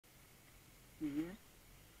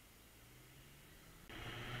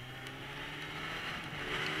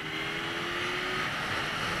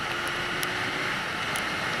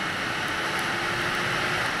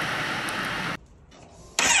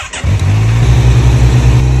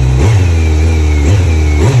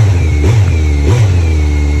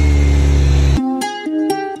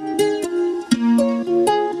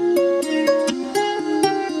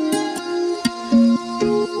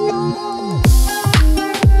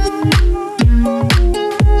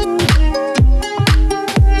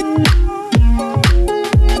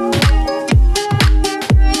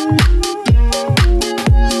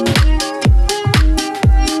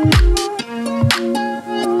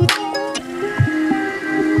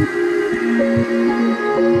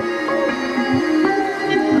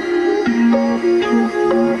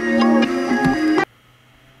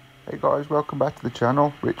guys, welcome back to the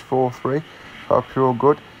channel, Rich43. Hope you're all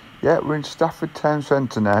good. Yeah, we're in Stafford Town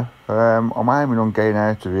Centre now. I'm aiming on getting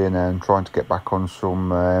out of here now and trying to get back on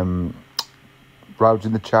some roads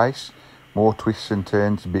in the chase. More twists and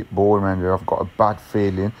turns, a bit boring around here. I've got a bad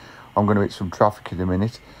feeling I'm going to hit some traffic in a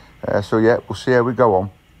minute. So yeah, we'll see how we go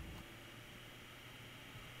on.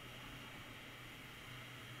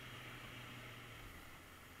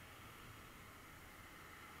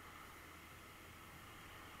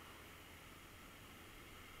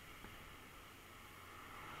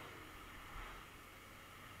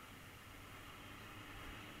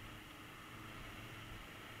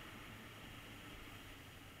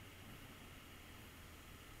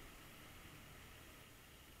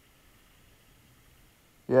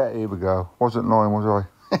 Yeah, here we go. Wasn't lying, was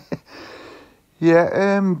I?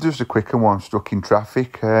 Yeah, just a quick one. I'm stuck in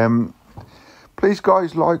traffic. Please,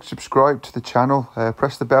 guys, like, subscribe to the channel.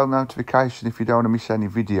 Press the bell notification if you don't want to miss any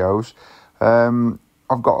videos.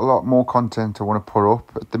 I've got a lot more content I want to put up.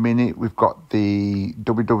 At the minute, we've got the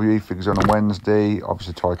WWE figures on a Wednesday.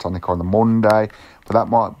 Obviously, Titanic on the Monday. But that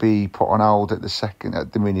might be put on hold at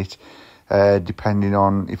the minute. Depending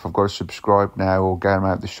on if I've got to subscribe now or get them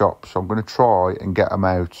out the shop. So I'm going to try and get them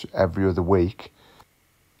out every other week.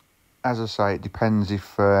 As I say, it depends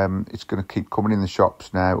if it's going to keep coming in the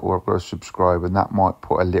shops now or I've got to subscribe, and that might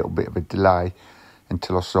put a little bit of a delay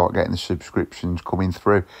until I start getting the subscriptions coming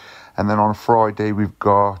through. And then on Friday we've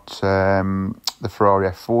got the Ferrari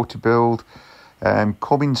F40 build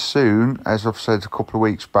coming soon. As I've said a couple of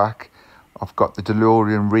weeks back, I've got the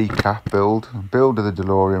DeLorean recap build of the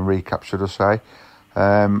DeLorean recap, should I say.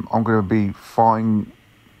 I'm going to be fine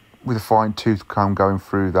with a fine-tooth comb going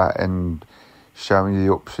through that and showing you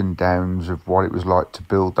the ups and downs of what it was like to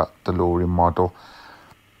build that DeLorean model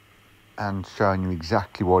and showing you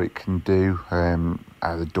exactly what it can do,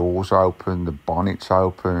 how the doors open, the bonnets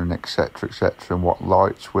open, and etc, and what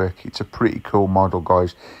lights work. It's a pretty cool model,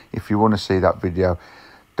 guys. If you want to see that video,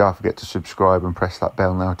 don't forget to subscribe and press that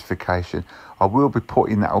bell notification. I will be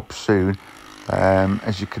putting that up soon,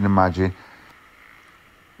 as you can imagine.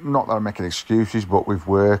 Not that I'm making excuses, but with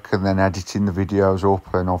work and then editing the videos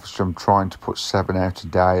up, and obviously I'm trying to put 7 out a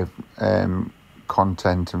day of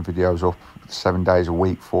content and videos up 7 days a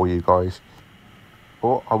week for you guys.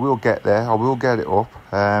 But I will get there. I will get it up.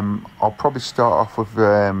 I'll probably start off with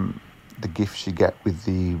the gifts you get with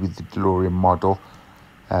the DeLorean model.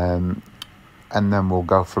 And then we'll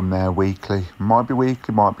go from there weekly. Might be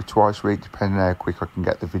weekly, might be twice a week, depending on how quick I can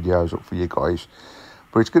get the videos up for you guys.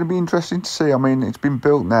 But it's going to be interesting to see. I mean, it's been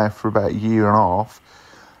built now for about a year and a half.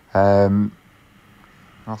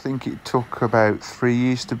 I think it took about 3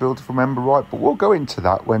 years to build, if I remember right. But we'll go into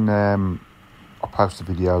that when I post the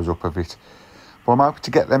videos up of it. But I'm hoping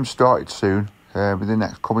to get them started soon, within the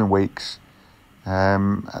next coming weeks.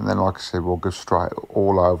 And then, like I said, we'll go straight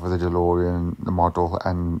all over the DeLorean, the model,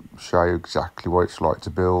 and show you exactly what it's like to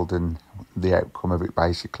build and the outcome of it,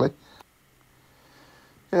 basically.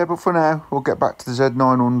 Yeah, but for now, we'll get back to the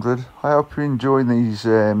Z900. I hope you're enjoying these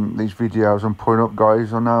videos I'm putting up,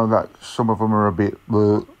 guys. I know that some of them are a bit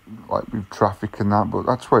like with traffic and that, but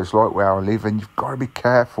that's what it's like where I live, and you've got to be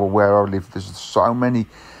careful where I live. There's so many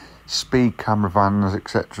speed camera vans,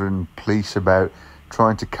 etc, and police about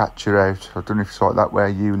trying to catch you out. I don't know if it's like that where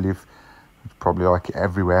you live. It's probably like it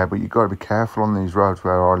everywhere, but you've got to be careful on these roads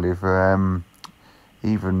where I live,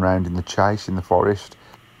 even round in the chase in the forest,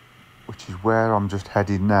 which is where I'm just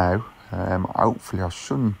heading now. Hopefully I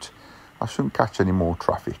shouldn't catch any more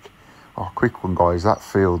traffic. Oh, quick one, guys, that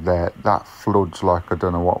field there, that floods like I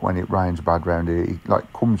don't know what when it rains bad round here. It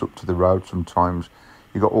like comes up to the road sometimes.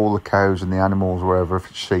 You got all the cows and the animals, wherever, if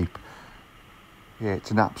it's sheep. Yeah,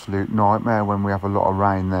 it's an absolute nightmare when we have a lot of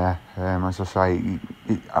rain there. As I say,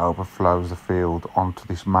 it overflows the field onto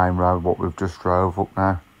this main road, what we've just drove up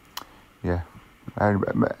now. Yeah,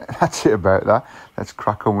 that's it about that. Let's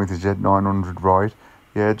crack on with the Z900 ride.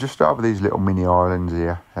 Yeah, just over these little mini islands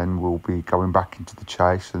here, and we'll be going back into the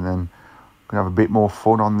chase, and then we're going to have a bit more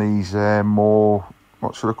fun on these more,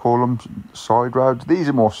 what should I call them, side roads. These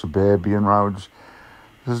are more suburban roads.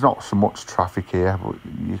 There's not so much traffic here, but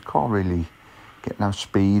you can't really get no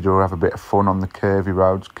speed or have a bit of fun on the curvy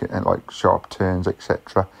roads, like sharp turns,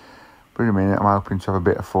 etc. But in a minute, I'm hoping to have a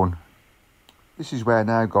bit of fun. This is where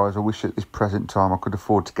now, guys, I wish at this present time I could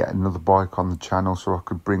afford to get another bike on the channel so I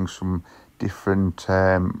could bring some different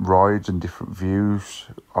rides and different views.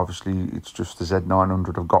 Obviously, it's just the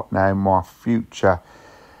Z900 I've got now. My future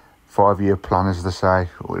 5-year plan, as they say,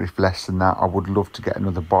 or if less than that, I would love to get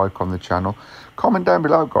another bike on the channel. Comment down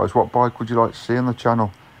below, guys, what bike would you like to see on the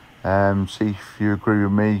channel? See if you agree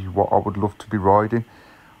with me what I would love to be riding.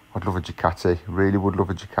 I'd love a Ducati, really would love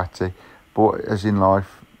a Ducati. But as in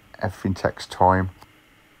life, everything takes time.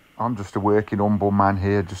 I'm just a working, humble man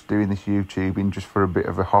here, just doing this YouTubing just for a bit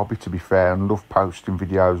of a hobby, to be fair, and love posting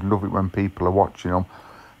videos, love it when people are watching them.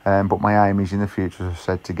 But my aim is in the future, as I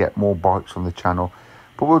said, to get more bikes on the channel.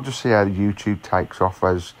 But we'll just see how the YouTube takes off,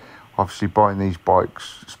 as obviously buying these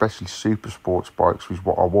bikes, especially super sports bikes, is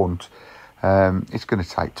what I want. It's going to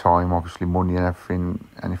take time, obviously money and everything,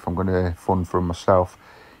 and if I'm going to fund for myself,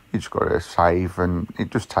 you just got to save, and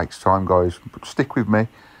it just takes time, guys. But stick with me.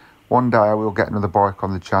 One day I will get another bike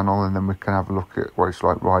on the channel, and then we can have a look at what it's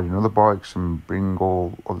like riding other bikes and bring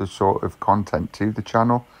all other sort of content to the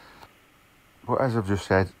channel. But as I've just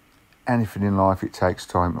said, anything in life, it takes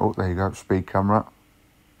time. Oh, there you go, speed camera.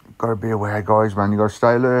 Got to be aware, guys, man. You got to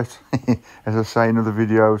stay alert. As I say in other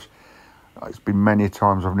videos, it's been many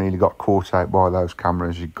times I've nearly got caught out by those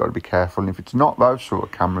cameras. You've got to be careful. And if it's not those sort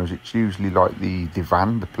of cameras, it's usually like the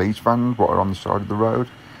van, the police vans, what are on the side of the road.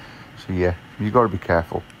 So yeah, you've got to be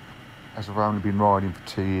careful. As I've only been riding for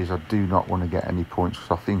 2 years, I do not want to get any points,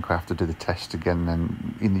 because I think I have to do the test again.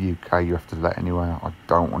 Then in the UK, you have to do that anyway. I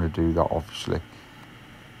don't want to do that, obviously.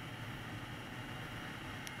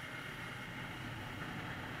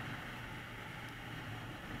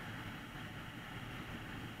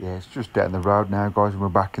 Yeah, it's just down the road now, guys, and we're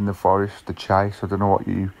back in the forest, the chase. I don't know what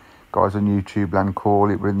you guys on YouTube land call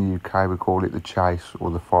it, but in the UK we call it the chase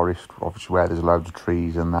or the forest, obviously where there's loads of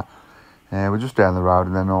trees and that. We're just down the road,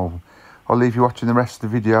 and then I'll leave you watching the rest of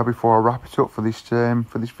the video before I wrap it up for this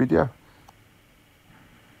video.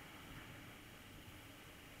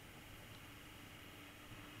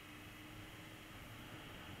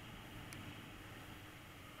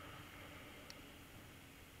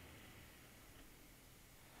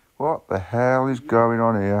 What the hell is going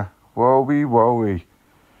on here? Wowie, wowie.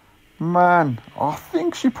 Man, I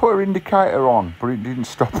think she put her indicator on, but it didn't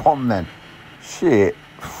stop on then. Shit.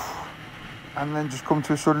 And then just come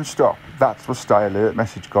to a sudden stop. That's the stay alert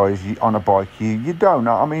message, guys. On a bike, you don't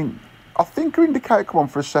know. I mean, I think her indicator come on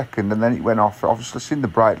for a second, and then it went off. Obviously, seen the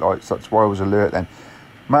brake lights. That's why I was alert then.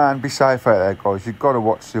 Man, be safe out there, guys. You've got to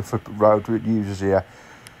watch the road users here.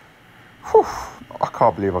 Whew, I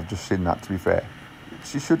can't believe I've just seen that, to be fair.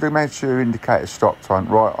 She should have made sure her indicator stopped on.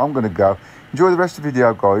 Right, I'm going to go. Enjoy the rest of the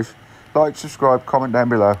video, guys. Like, subscribe, comment down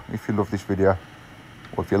below if you love this video,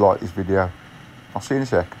 or if you like this video. I'll see you in a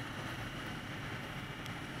sec.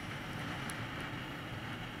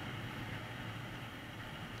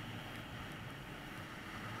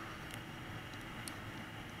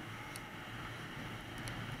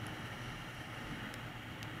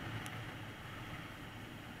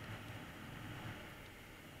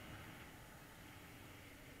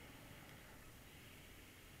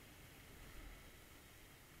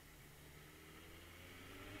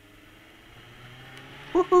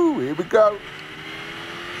 Woohoo, here we go.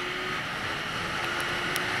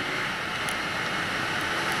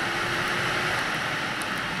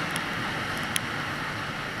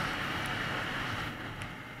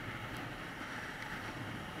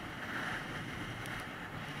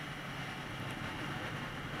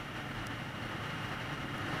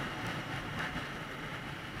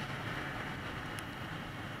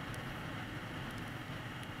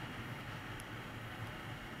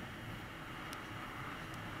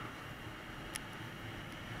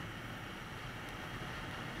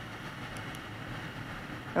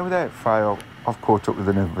 And without fail, I've caught up with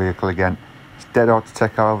another vehicle again. It's dead hard to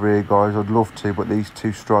take over here, guys. I'd love to, but these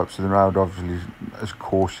two stripes in the road obviously as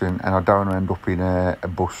caution, and I don't want to end up in a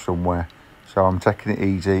bush somewhere. So I'm taking it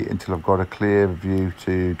easy until I've got a clear view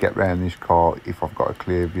to get round this car, if I've got a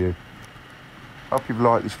clear view. Hope you've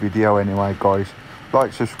liked this video anyway, guys.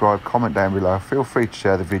 Like, subscribe, comment down below. Feel free to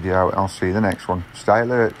share the video, and I'll see you in the next one. Stay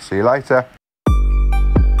alert. See you later.